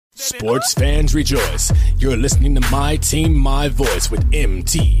Sports fans rejoice. You're listening to My Team, My Voice with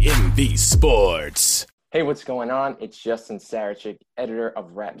MTMV Sports. Hey, what's going on? It's Justin Sarachik, editor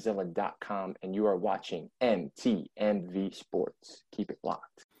of Rapzilla.com, and you are watching MTMV Sports. Keep it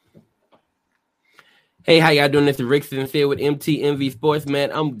locked. Hey, how y'all doing? This is Rick Sincere with MTMV Sports, man.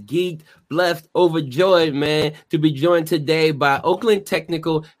 I'm geeked, blessed, overjoyed, man, to be joined today by Oakland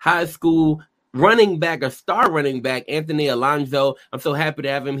Technical High School running back, a star running back, Anthony Alonso. I'm so happy to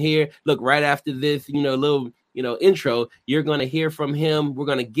have him here. Look, right after this, little, intro, you're going to hear from him. We're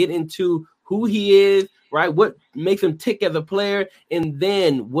going to get into who he is, right? What makes him tick as a player, and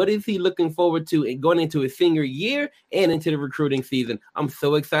then what is he looking forward to in going into his senior year and into the recruiting season. I'm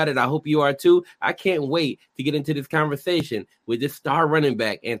so excited. I hope you are too. I can't wait to get into this conversation with this star running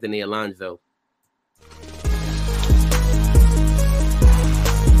back, Anthony Alonso.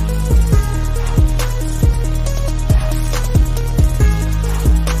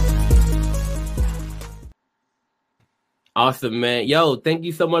 Awesome, man. Yo, thank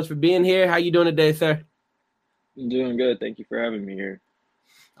you so much for being here. How you doing today, sir? I'm doing good. Thank you for having me here.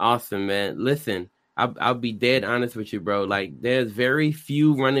 Awesome, man. Listen, I'll be dead honest with you, bro. Like, there's very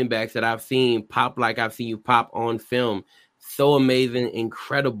few running backs that I've seen pop like I've seen you pop on film. So amazing,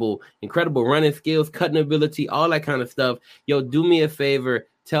 incredible running skills, cutting ability, all that kind of stuff. Yo, do me a favor.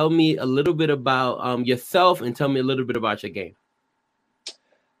 Tell me a little bit about yourself and tell me a little bit about your game.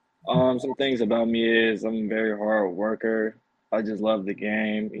 Some things about me is I'm a very hard worker. I just love the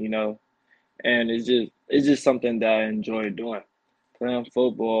game, and it's just something that I enjoy doing. Playing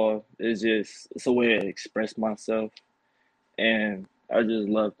football is it's a way to express myself, and I just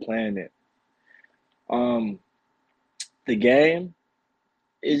love playing it. The game,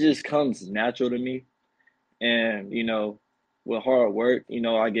 it just comes natural to me, and with hard work,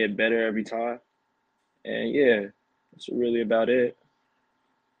 I get better every time, and yeah, that's really about it.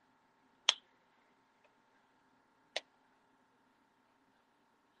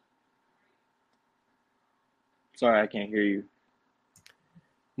 Sorry, I can't hear you.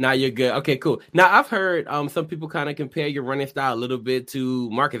 Now you're good. Okay, cool. Now I've heard some people kind of compare your running style a little bit to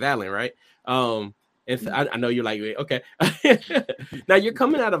Marcus Allen, right? And so I know you're like, okay. Now you're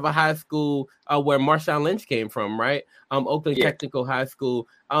coming out of a high school where Marshawn Lynch came from, right? Oakland Technical High School.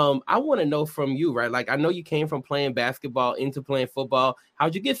 I want to know from you, right? Like, I know you came from playing basketball into playing football.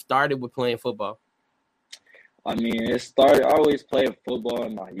 How'd you get started with playing football? I mean, I always played football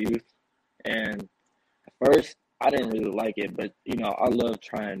in my youth, and at first, I didn't really like it, but, I love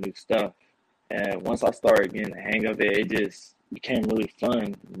trying new stuff. And once I started getting the hang of it, it just became really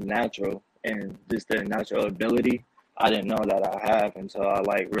fun, natural, and just the natural ability I didn't know that I have until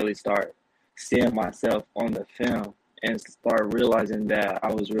I, really start seeing myself on the film and start realizing that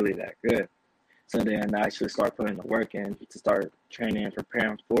I was really that good. So then I actually start putting the work in to start training and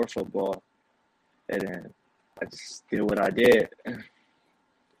preparing for football. And then I just did what I did.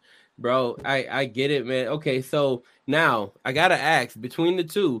 Bro, I get it, man. Okay, so now I got to ask, between the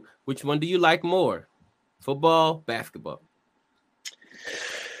two, which one do you like more? Football, basketball?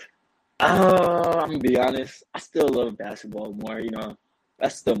 I'm going to be honest. I still love basketball more,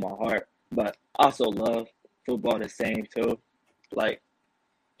 That's still my heart. But I also love football the same, too. I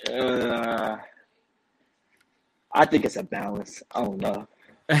think it's a balance. I don't know.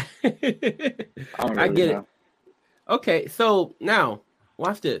 I don't really get know. it. Okay, so now,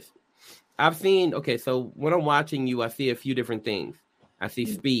 watch this. So when I'm watching you, I see a few different things. I see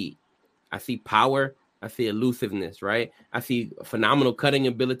speed. I see power. I see elusiveness, right? I see phenomenal cutting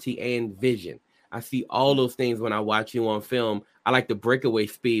ability and vision. I see all those things when I watch you on film. I like the breakaway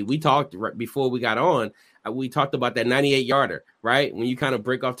speed. We talked right before we got on. We talked about that 98-yarder, right? When you kind of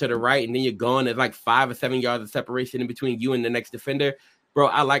break off to the right and then you're gone, there's like 5 or 7 yards of separation in between you and the next defender. Bro,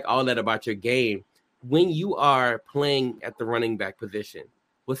 I like all that about your game. When you are playing at the running back position,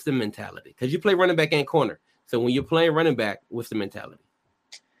 what's the mentality? Because you play running back and corner. So when you're playing running back, what's the mentality?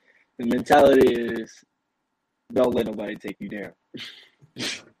 The mentality is don't let nobody take you down.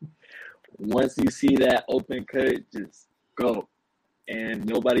 Once you see that open cut, just go. And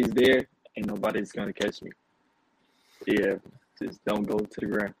nobody's there, and nobody's going to catch me. Yeah, just don't go to the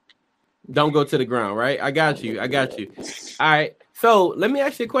ground. Don't go to the ground, right? I got you. All right. So let me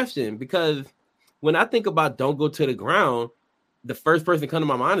ask you a question, because when I think about don't go to the ground, the first person come to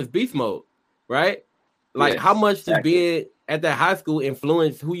my mind is beast mode, right? Like, yes, how much does exactly. being at that high school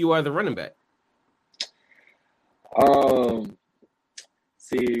influence who you are as a running back?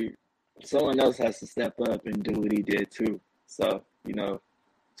 See, someone else has to step up and do what he did too. So,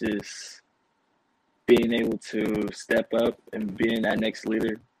 just being able to step up and being that next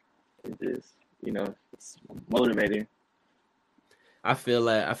leader is just, it's motivating. I feel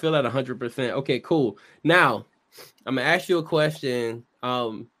that. I feel that 100%. Okay, cool. Now, I'm gonna ask you a question.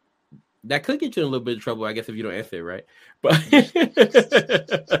 That could get you in a little bit of trouble, I guess, if you don't answer it right.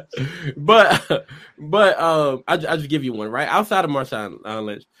 But, I'll just give you one, right? Outside of Marshawn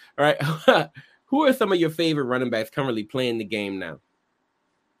Lynch, all right. Who are some of your favorite running backs currently playing the game now?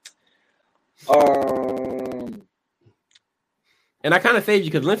 And I kind of saved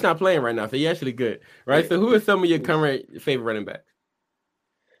you because Lynch not playing right now, so you're actually good, right? So who are some of your current favorite running backs?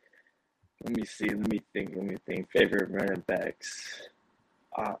 Let me see. Let me think. Favorite running backs.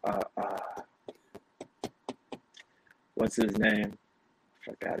 What's his name?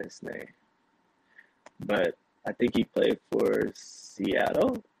 Forgot his name. But I think he played for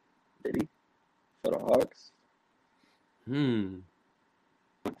Seattle. Did he? For the Hawks?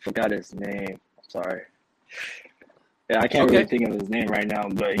 Forgot his name. I'm sorry. Yeah, I can't really think of his name right now,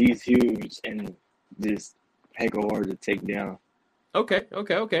 but he's huge and just heck of hard to take down. Okay.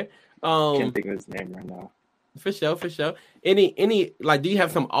 Can't think of his name right now. For sure. Any like, do you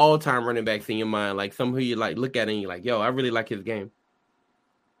have some all-time running backs in your mind, like some who you like look at and you're like, yo, I really like his game?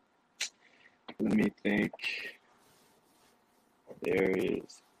 Let me think. There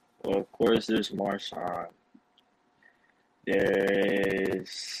is, well, of course, there's Marshawn.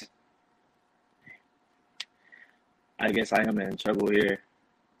 There's, I guess I am in trouble here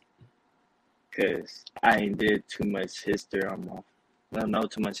because I ain't did too much history on my. I don't know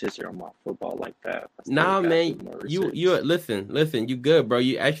too much history on my football like that. Nah, man, you listen, you good, bro.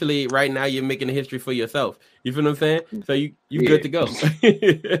 You actually right now you're making a history for yourself. You feel what I'm saying? So you good to go.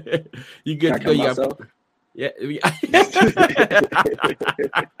 You good to go. You got,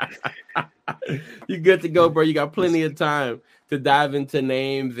 you good to go, bro. You got plenty of time to dive into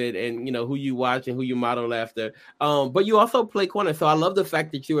names and you know who you watch and who you model after. But you also play corner, so I love the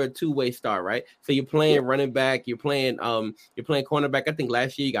fact that you're a two-way star, right? So you're playing running back, you're playing cornerback. I think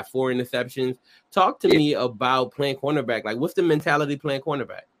last year you got 4 interceptions. Talk to me about playing cornerback. Like, what's the mentality playing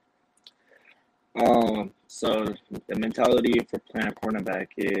cornerback? So the mentality for playing cornerback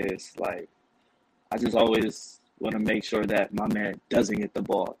is like, I just always want to make sure that my man doesn't get the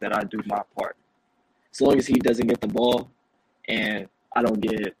ball, that I do my part. As long as he doesn't get the ball and I don't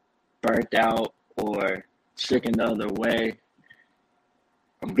get burnt out or stricken the other way,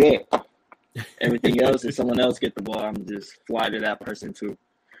 I'm good. Everything else, if someone else get the ball, I'm just fly to that person too.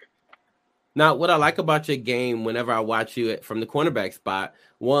 Now, what I like about your game whenever I watch you from the cornerback spot,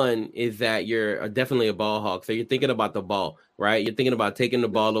 one is that you're definitely a ball hawk. So you're thinking about the ball, right? You're thinking about taking the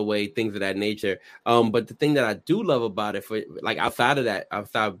ball away, things of that nature. But the thing that I do love about it, for like outside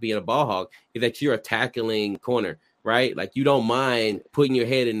of being a ball hawk, is that you're a tackling corner, right? Like you don't mind putting your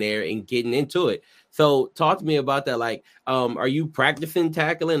head in there and getting into it. So talk to me about that. Like, are you practicing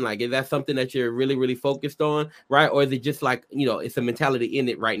tackling? Like, is that something that you're really, really focused on, right? Or is it just like, you know, it's a mentality in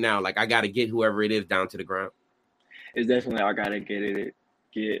it right now? Like, I got to get whoever it is down to the ground. It's definitely, I got to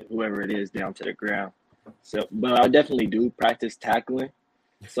get whoever it is down to the ground. So, but I definitely do practice tackling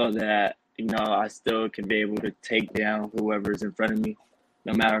so that, you know, I still can be able to take down whoever's in front of me,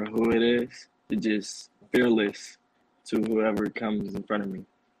 no matter who it is, to just fearless to whoever comes in front of me.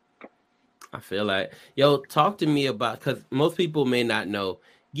 I feel like, yo, talk to me about, because most people may not know,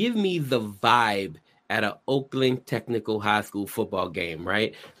 give me the vibe at an Oakland Technical High School football game,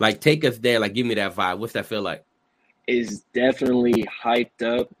 right? Like, take us there. Like, give me that vibe. What's that feel like? It's definitely hyped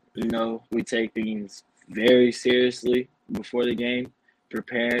up. You know, we take things very seriously before the game,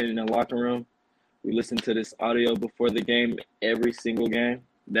 preparing in the locker room. We listen to this audio before the game, every single game,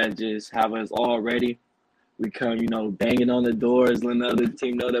 that just have us all ready. We come, you know, banging on the doors, letting the other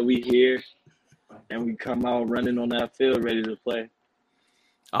team know that we here. And we come out running on that field ready to play.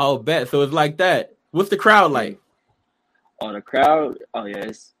 Oh, bet. So it's like that. What's the crowd like? Oh, the crowd? Oh, yeah,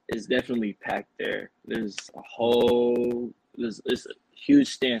 it's definitely packed there. There's a huge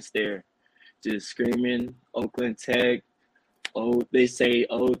stance there. Just screaming, Oakland Tech. Oh, they say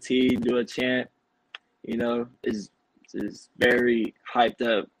OT, do a chant. You know, it's very hyped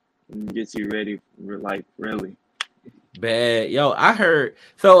up and gets you ready for, like, really. Bad. Yo, I heard.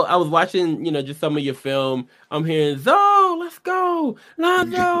 So I was watching, you know, just some of your film. I'm hearing, Zoe, let's go.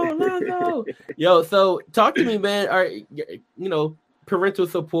 Lonzo. Yo, so talk to me, man. Are, you know, parental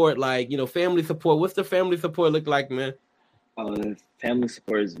support, like, you know, family support. What's the family support look like, man? The family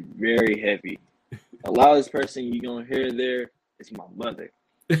support is very heavy. The loudest person you're going to hear there is my mother.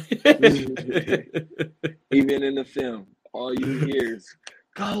 Even in the film, all you hear is,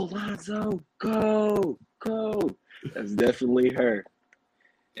 go, Lonzo, go. That's definitely her.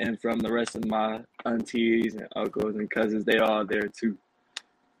 And from the rest of my aunties and uncles and cousins, they all there too.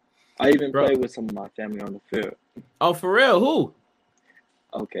 I even play with some of my family on the field. Oh, for real? Who?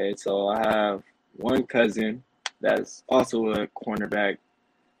 Okay, so I have one cousin that's also a cornerback.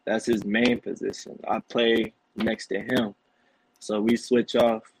 That's his main position. I play next to him. So we switch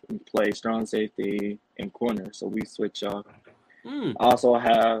off and play strong safety and corner. So we switch off. Mm. I also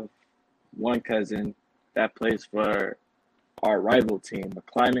have one cousin that plays for our rival team, the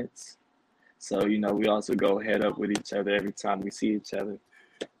Climates. So, we also go head up with each other every time we see each other.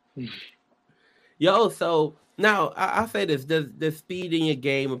 Yo, so now I say this: there's speed in your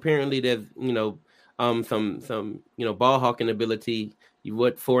game. Apparently, there's some ball hawking ability. You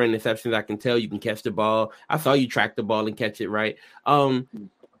what 4 interceptions? I can tell you can catch the ball. I saw you track the ball and catch it right.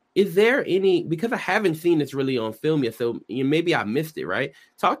 Is there any, because I haven't seen this really on film yet, so maybe I missed it, right?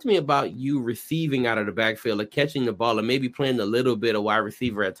 Talk to me about you receiving out of the backfield or catching the ball, or maybe playing a little bit of wide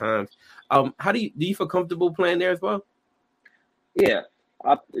receiver at times. How do you feel comfortable playing there as well? Yeah,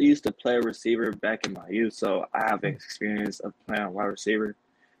 I used to play receiver back in my youth, so I have experience of playing wide receiver.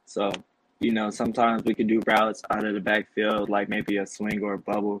 So, sometimes we could do routes out of the backfield, like maybe a swing or a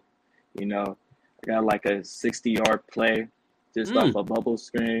bubble. I got like a 60-yard play just off a bubble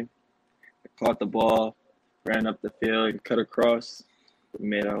screen. I caught the ball, ran up the field, and cut across. We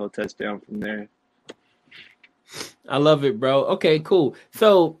made a whole touchdown from there. I love it, bro. Okay, cool.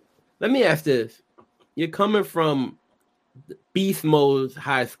 So let me ask this. You're coming from Beast Mode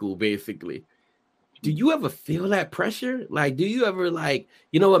High School, basically. Do you ever feel that pressure? Like, do you ever like,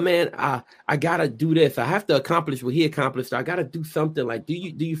 you know what, man, I gotta do this. I have to accomplish what he accomplished. So I gotta do something. Like, do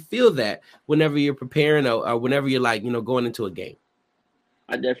you feel that whenever you're preparing or whenever you're like, going into a game?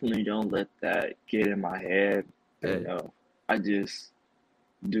 I definitely don't let that get in my head. I just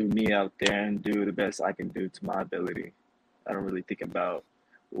do me out there and do the best I can do to my ability. I don't really think about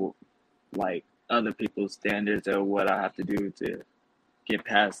like other people's standards or what I have to do to get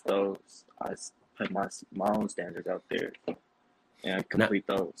past those. I put my own standards out there and complete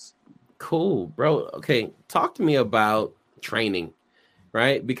those. Cool, bro. Okay, talk to me about training,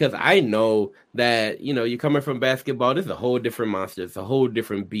 right? Because I know that, you're coming from basketball. This is a whole different monster. It's a whole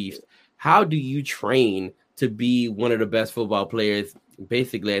different beast. How do you train to be one of the best football players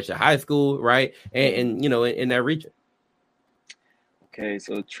basically at your high school, right? And in that region? Okay,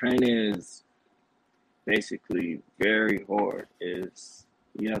 so training is basically very hard.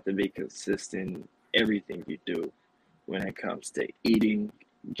 You have to be consistent in everything you do when it comes to eating,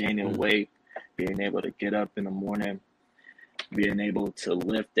 gaining weight, being able to get up in the morning, being able to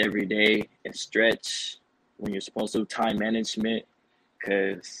lift every day and stretch when you're supposed to, time management,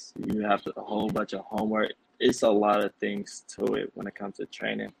 because you have a whole bunch of homework. It's a lot of things to it when it comes to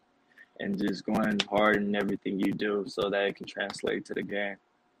training and just going hard in everything you do so that it can translate to the game.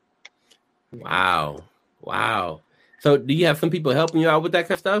 Wow. So do you have some people helping you out with that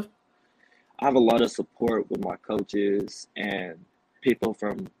kind of stuff? I have a lot of support with my coaches and people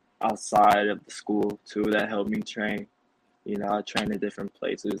from outside of the school too that help me train. I train at different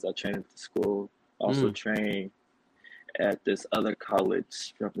places. I train at the school. Also train at this other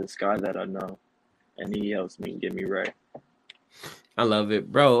college from this guy that I know. And he helps me get me right. I love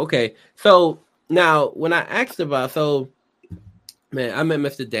it, bro. Okay. So now when I asked about, man, I met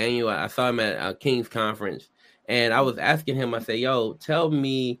Mr. Daniel. I saw him at King's Conference. And I was asking him, I said, yo, tell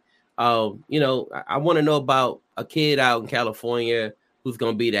me, I want to know about a kid out in California who's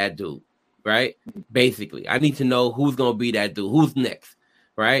going to be that dude, right? Basically, I need to know who's going to be that dude. Who's next,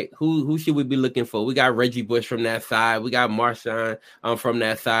 right? Who should we be looking for? We got Reggie Bush from that side. We got Marshawn from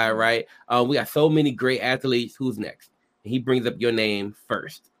that side, right? We got so many great athletes. Who's next? And he brings up your name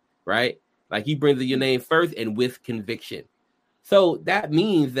first, right? Like he brings up your name first and with conviction. So that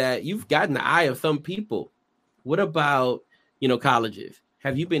means that you've gotten the eye of some people. What about, colleges?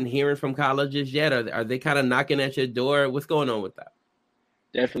 Have you been hearing from colleges yet? Are they kind of knocking at your door? What's going on with that?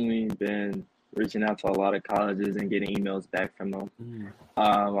 Definitely been reaching out to a lot of colleges and getting emails back from them.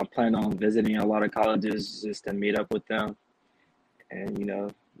 I plan on visiting a lot of colleges just to meet up with them.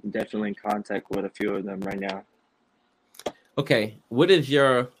 And, definitely in contact with a few of them right now. Okay. What is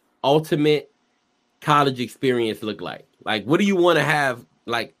your ultimate college experience look like? Like, what do you want to have?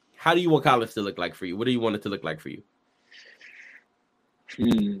 Like, how do you want college to look like for you? What do you want it to look like for you?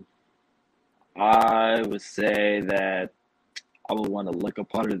 I would say that I would want to look a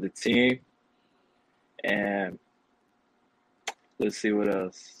part of the team. And let's see what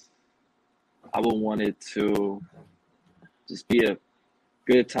else. I would want it to just be a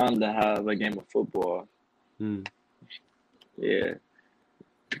good time to have a game of football. Yeah.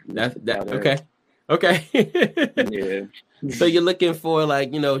 That okay. Yeah. So you're looking for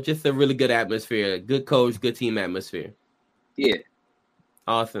just a really good atmosphere, good coach, good team atmosphere. Yeah.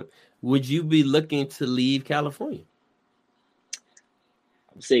 Awesome. Would you be looking to leave California?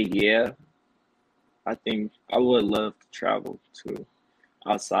 I'd say yeah. I think I would love to travel to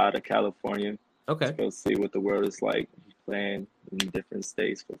outside of California to Okay. go see what the world is like playing in different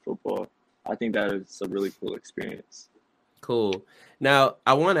states for football. I think that is a really cool experience. Cool. Now,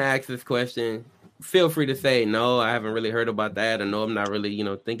 I want to ask this question. Feel free to say, no, I haven't really heard about that. I know I'm not really,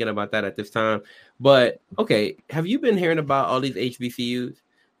 thinking about that at this time. But, okay, have you been hearing about all these HBCUs,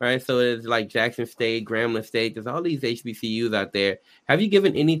 right? So it's like Jackson State, Grambling State. There's all these HBCUs out there. Have you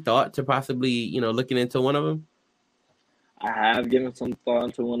given any thought to possibly, looking into one of them? I have given some thought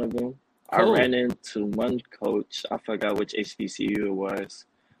into one of them. Cool. I ran into one coach. I forgot which HBCU it was,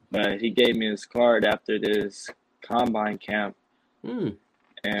 but he gave me his card after this combine camp,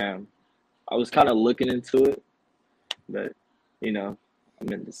 and I was kind of looking into it, but I'm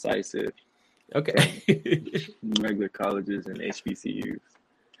indecisive. Okay. Regular colleges and HBCUs.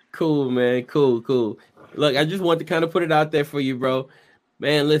 Cool, man. Cool. Look, I just want to kind of put it out there for you, bro.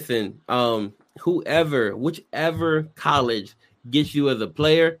 Man, listen, whichever college gets you as a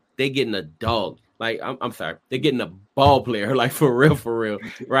player, they getting a dog. Like, I'm sorry, they're getting a ball player, like for real,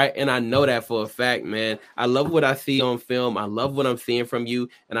 right? And I know that for a fact, man. I love what I see on film. I love what I'm seeing from you,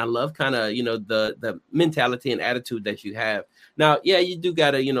 and I love kind of, the mentality and attitude that you have. Now, yeah, you do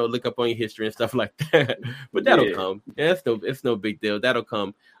gotta, look up on your history and stuff like that, but that'll come. Yeah, it's no big deal. That'll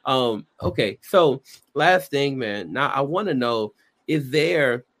come. Okay, so last thing, man. Now I want to know, is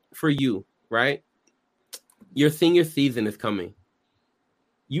there for you, right? Your senior season is coming.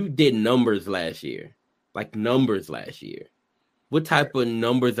 You did numbers last year. What type of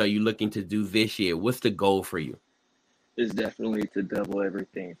numbers are you looking to do this year? What's the goal for you? It's definitely to double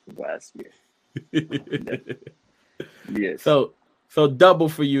everything from last year. Yes. So double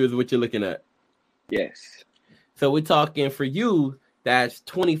for you is what you're looking at. Yes. So we're talking for you, that's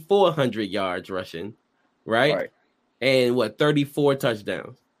 2,400 yards rushing, right? Right. And 34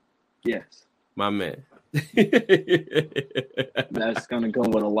 touchdowns. Yes. My man. That's gonna go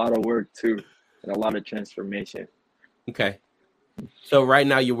with a lot of work too, and a lot of transformation. Okay. So right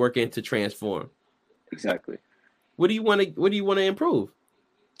now you're working to transform. Exactly. What do you want to improve?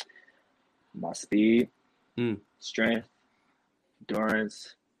 My speed, strength,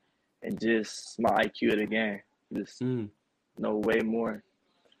 endurance, and just my IQ of the game. Just know way more.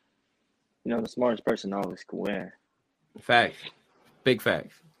 The smartest person always can win. Facts. Big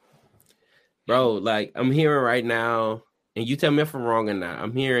facts. Bro, like I'm hearing right now, and you tell me if I'm wrong or not.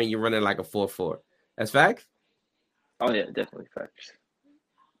 I'm hearing you're running like a 4.4. That's facts? Oh yeah, definitely facts.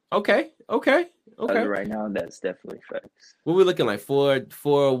 Okay. Right now, that's definitely facts. What we looking like? 4.41,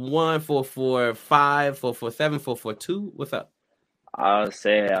 4.45, 4.47, 4.42? What's up? I'll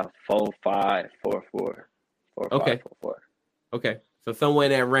say 4.5, 4.4, 4.5, Okay. 4.4. Okay. So somewhere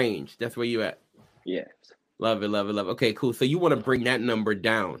in that range. That's where you at. Yes. Love it. Okay, cool. So you want to bring that number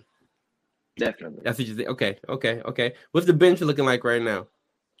down. Definitely. That's what you think. Okay. What's the bench looking like right now?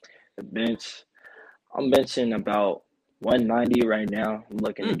 The bench, I'm benching about 190 right now. I'm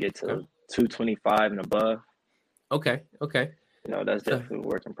looking to get to 225 and above. Okay. That's definitely a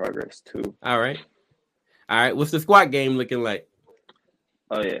work in progress too. All right. What's the squat game looking like?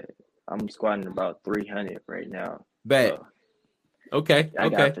 Oh yeah, I'm squatting about 300 right now. Bet. So Okay. I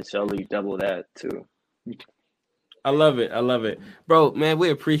got to surely double that too. I love it. Bro, man,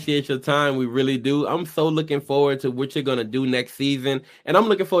 we appreciate your time. We really do. I'm so looking forward to what you're going to do next season. And I'm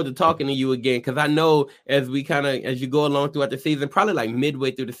looking forward to talking to you again, because I know as you go along throughout the season, probably like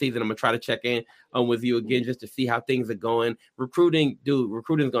midway through the season, I'm going to try to check in with you again just to see how things are going. Recruiting is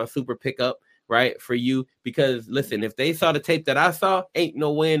going to super pick up, right, for you. Because, listen, if they saw the tape that I saw, ain't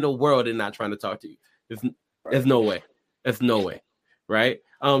no way in the world they're not trying to talk to you. There's no way. There's no way, right?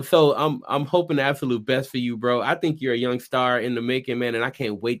 So I'm hoping the absolute best for you, bro. I think you're a young star in the making, man, and I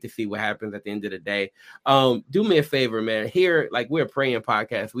can't wait to see what happens at the end of the day. Do me a favor, man. Here, like, we're a praying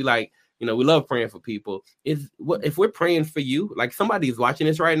podcast. We we love praying for people. If we're praying for you, like somebody's watching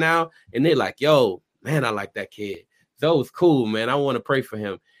this right now and they're like, yo, man, I like that kid. Zoe's cool, man. I want to pray for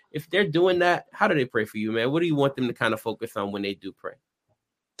him. If they're doing that, how do they pray for you, man? What do you want them to kind of focus on when they do pray?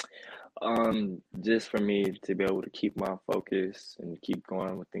 Just for me to be able to keep my focus and keep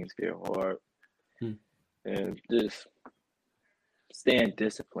going when things get hard, and just staying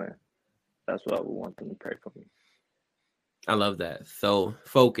disciplined. That's what I would want them to pray for me. I love that. So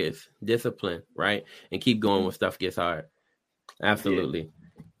focus, discipline, right? And keep going when stuff gets hard. Absolutely. Yeah.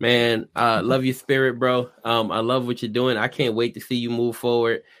 Man, love your spirit, bro. I love what you're doing. I can't wait to see you move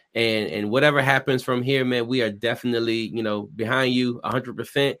forward. And whatever happens from here, man, we are definitely, behind you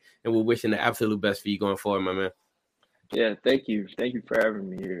 100%. And we're wishing the absolute best for you going forward, my man. Yeah, thank you. Thank you for having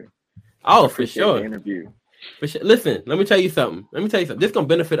me here. Oh, for sure. The interview. Listen, let me tell you something. This is gonna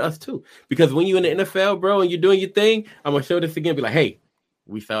benefit us too. Because when you're in the NFL, bro, and you're doing your thing, I'm gonna show this again. Be like, hey,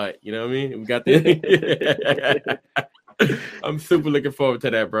 we saw it. You know what I mean? We got this. I'm super looking forward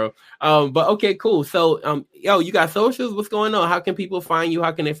to that, bro. But okay, cool. So, you got socials? What's going on? How can people find you?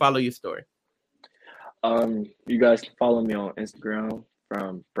 How can they follow your story? You guys can follow me on Instagram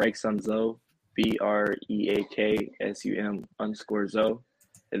from BreaksumZo, BreakSum_Zo,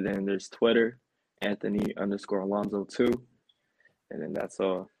 and then there's Twitter, Anthony_Alonzo2, and then that's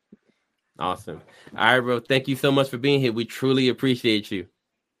all. Awesome. All right, bro. Thank you so much for being here. We truly appreciate you.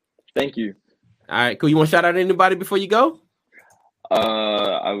 Thank you. All right, cool. You want to shout out anybody before you go?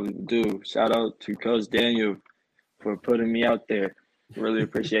 I would do. Shout out to Coach Daniel for putting me out there. Really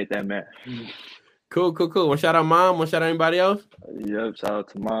appreciate that, man. Cool. Want to shout out Mom? Want to shout out anybody else? Yep, shout out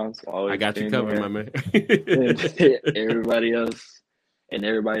to Mom. I got you covered, my man.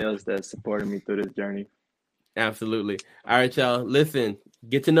 everybody else that's supporting me through this journey. Absolutely. All right, y'all. Listen,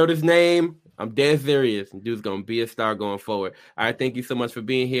 get to know this name. I'm dead serious. Dude's going to be a star going forward. All right, thank you so much for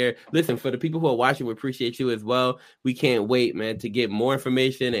being here. Listen, for the people who are watching, we appreciate you as well. We can't wait, man, to get more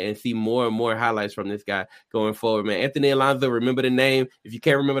information and see more and more highlights from this guy going forward, man. Anthony Alonzo, remember the name. If you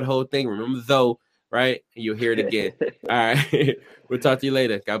can't remember the whole thing, remember Zoe, right? And you'll hear it again. All right. We'll talk to you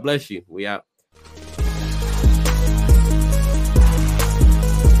later. God bless you. We out.